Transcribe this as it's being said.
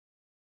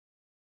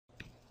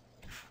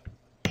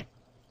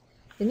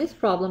In this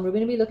problem, we're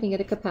going to be looking at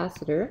a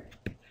capacitor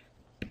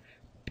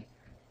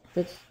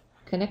that's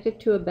connected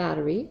to a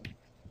battery,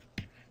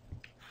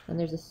 and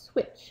there's a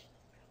switch,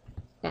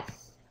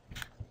 S,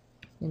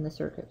 in the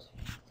circuit.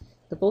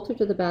 The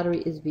voltage of the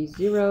battery is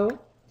V0.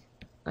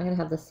 I'm going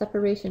to have the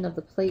separation of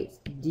the plates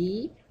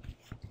D,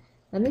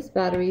 and this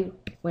battery,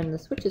 when the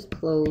switch is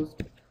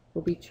closed,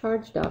 will be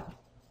charged up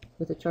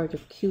with a charge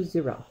of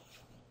Q0.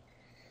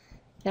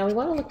 Now we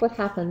want to look what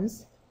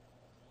happens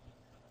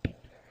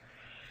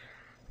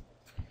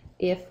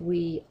if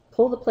we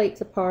pull the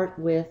plates apart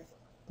with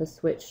the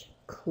switch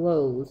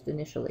closed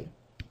initially.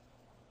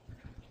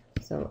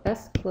 So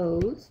S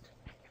closed,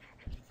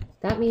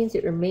 that means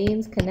it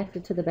remains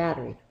connected to the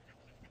battery.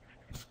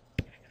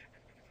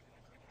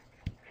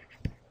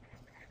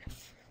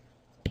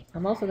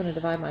 I'm also going to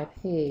divide my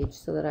page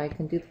so that I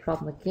can do the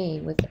problem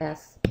again with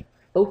S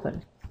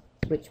open,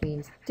 which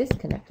means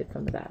disconnected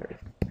from the battery.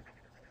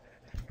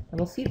 And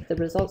we'll see that the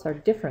results are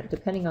different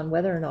depending on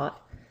whether or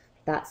not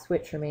that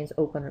switch remains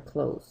open or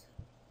closed.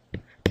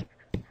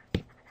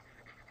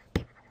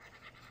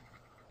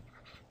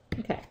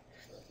 Okay,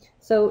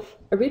 so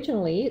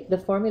originally the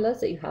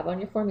formulas that you have on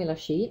your formula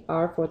sheet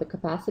are for the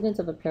capacitance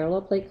of a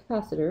parallel plate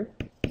capacitor.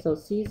 So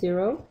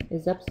C0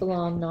 is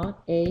epsilon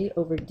naught A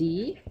over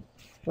D,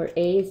 where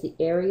A is the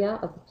area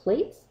of the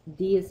plates,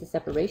 D is the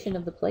separation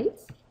of the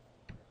plates.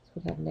 So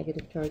we have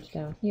negative charge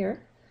down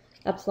here.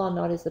 Epsilon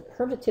naught is the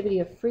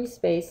permittivity of free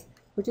space,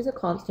 which is a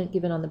constant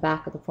given on the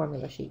back of the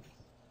formula sheet.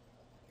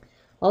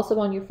 Also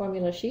on your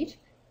formula sheet,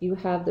 you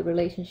have the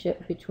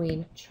relationship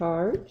between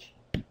charge,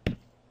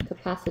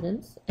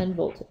 capacitance, and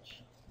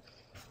voltage.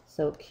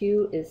 So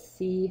Q is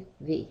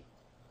CV.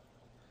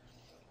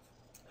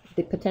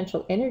 The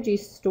potential energy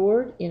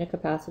stored in a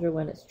capacitor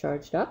when it's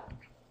charged up.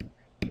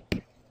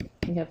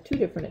 We have two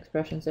different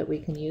expressions that we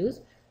can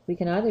use. We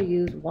can either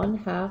use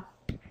 1/2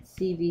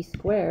 CV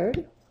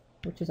squared,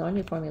 which is on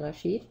your formula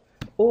sheet,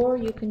 or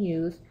you can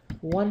use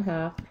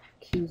 1/2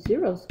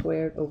 Q0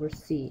 squared over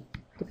C,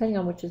 depending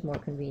on which is more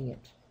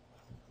convenient.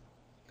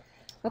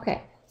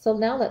 Okay, so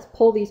now let's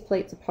pull these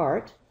plates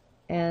apart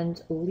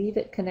and leave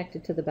it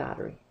connected to the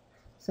battery.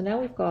 So now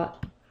we've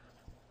got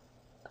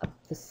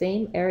the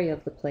same area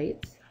of the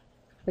plates,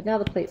 but now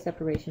the plate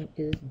separation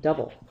is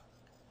double.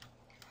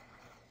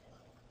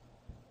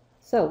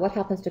 So what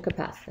happens to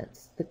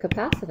capacitance? The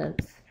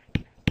capacitance,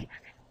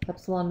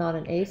 epsilon naught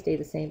and A stay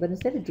the same, but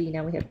instead of D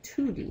now we have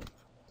 2D,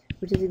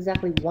 which is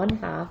exactly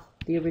 1/2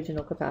 the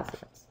original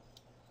capacitance.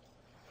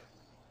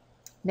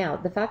 Now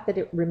the fact that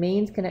it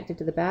remains connected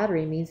to the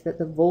battery means that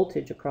the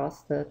voltage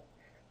across the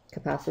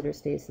capacitor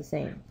stays the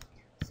same.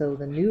 So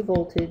the new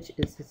voltage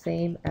is the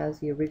same as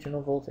the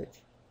original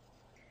voltage.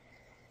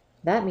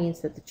 That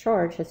means that the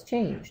charge has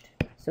changed.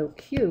 So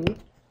Q,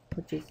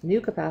 which is new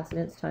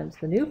capacitance times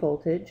the new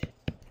voltage,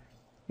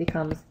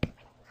 becomes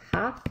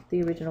 1/2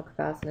 the original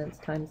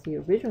capacitance times the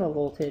original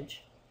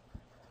voltage,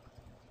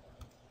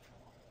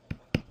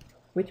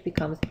 which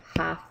becomes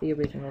 1/2 the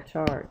original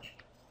charge.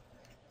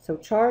 So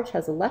charge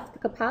has left the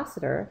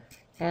capacitor,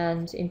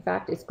 and in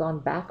fact it's gone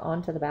back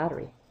onto the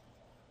battery.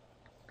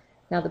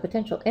 Now the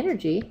potential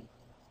energy,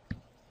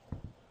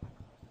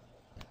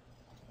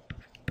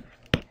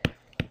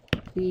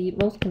 the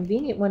most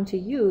convenient one to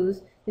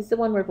use is the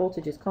one where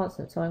voltage is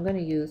constant. So I'm going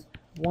to use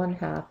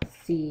 1/2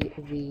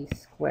 CV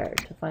squared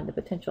to find the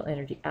potential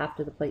energy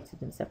after the plates have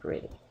been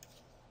separated.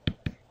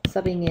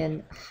 Subbing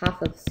in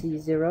 1/2 of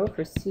C0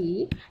 for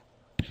C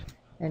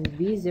and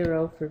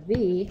V0 for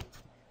V,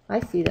 I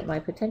see that my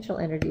potential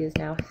energy is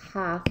now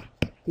 1/2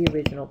 the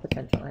original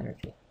potential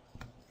energy.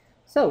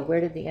 So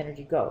where did the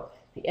energy go?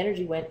 The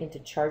energy went into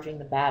charging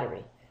the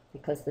battery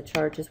because the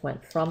charges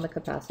went from the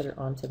capacitor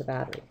onto the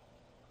battery.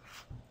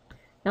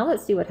 Now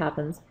let's see what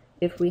happens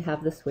if we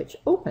have the switch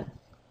open.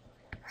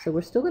 So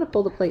we're still going to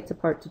pull the plates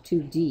apart to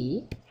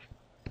 2D,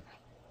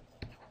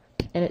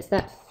 and it's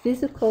that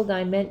physical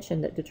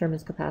dimension that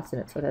determines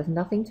capacitance. So it has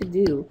nothing to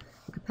do,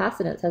 the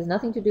capacitance has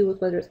nothing to do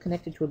with whether it's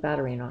connected to a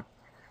battery or not.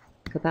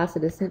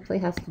 Capacitance simply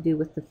has to do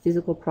with the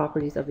physical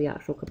properties of the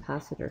actual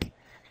capacitor.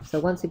 So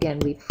once again,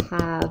 we've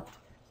halved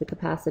the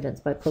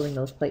capacitance by pulling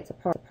those plates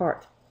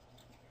apart.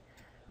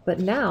 But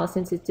now,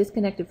 since it's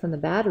disconnected from the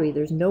battery,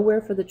 there's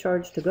nowhere for the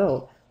charge to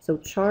go. So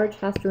charge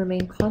has to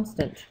remain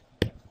constant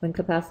when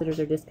capacitors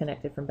are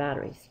disconnected from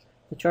batteries.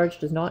 The charge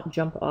does not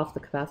jump off the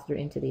capacitor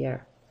into the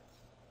air,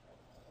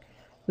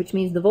 which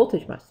means the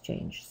voltage must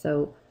change.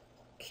 So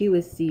Q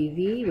is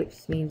CV,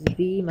 which means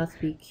V must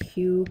be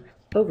Q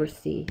over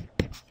C.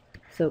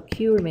 So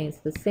Q remains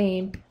the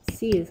same.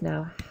 C is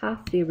now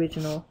 1/2 the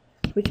original,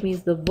 which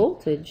means the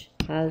voltage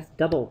has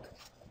doubled.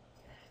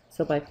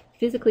 So by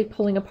physically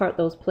pulling apart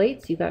those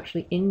plates, you've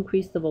actually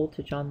increased the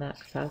voltage on that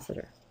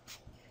capacitor.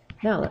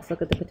 Now let's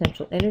look at the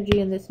potential energy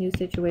in this new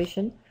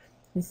situation.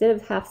 Instead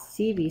of 1/2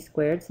 CV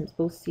squared, since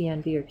both C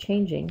and V are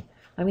changing,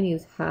 I'm going to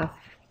use 1/2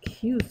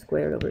 Q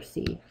squared over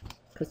C,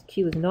 because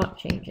Q is not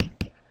changing.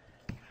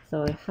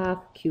 So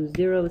 1/2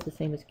 Q0 is the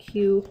same as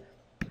Q.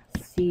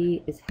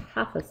 C is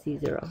 1/2 of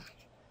C0.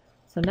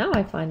 So now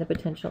I find the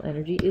potential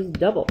energy is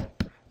double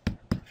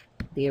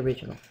the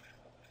original.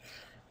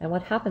 And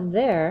what happened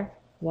there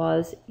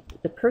was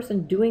the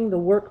person doing the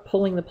work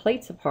pulling the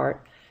plates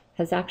apart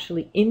has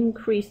actually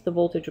increased the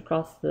voltage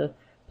across the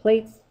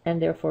plates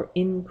and therefore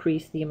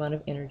increased the amount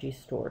of energy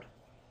stored.